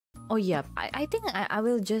Oh yeah, I think I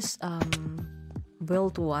will just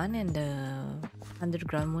build one and the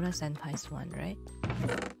underground Moona Senpai's one, right?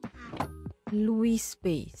 Louis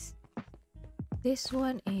space. This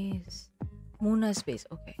one is Moona space.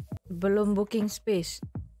 Okay. Belum booking space.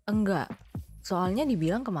 Enggak. Soalnya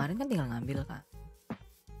dibilang kemarin kan tinggal ngambil kan.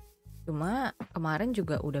 Cuma kemarin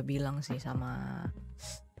juga udah bilang sih sama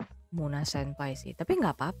Moona Senpai sih. Tapi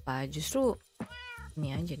nggak apa-apa. Justru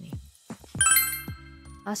ini aja nih.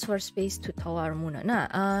 Ask for space to Tower Moona. Nah,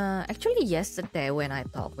 actually yesterday when I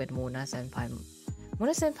talked with Moona Senpai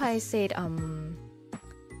said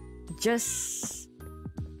just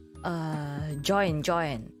join.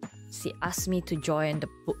 She asked me to join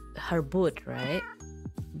her booth, right?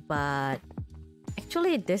 But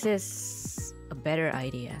actually this is a better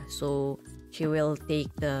idea. So she will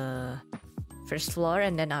take the first floor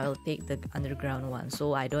and then I will take the underground one.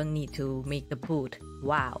 So I don't need to make the booth.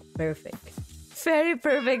 Wow, perfect. Very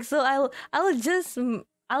perfect. So I'll just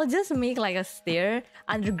make like a stair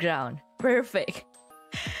underground. Perfect.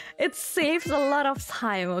 It saves a lot of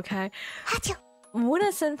time, okay? Moona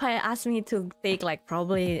Senpai asked me to take like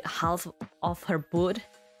probably half of her boot,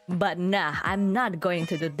 but nah, I'm not going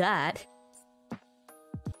to do that.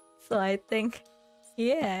 So I think,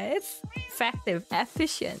 yeah, it's effective,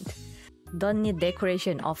 efficient. Don't need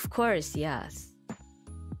decoration, of course, yes.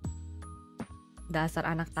 Dasar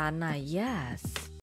anak tanah, yes.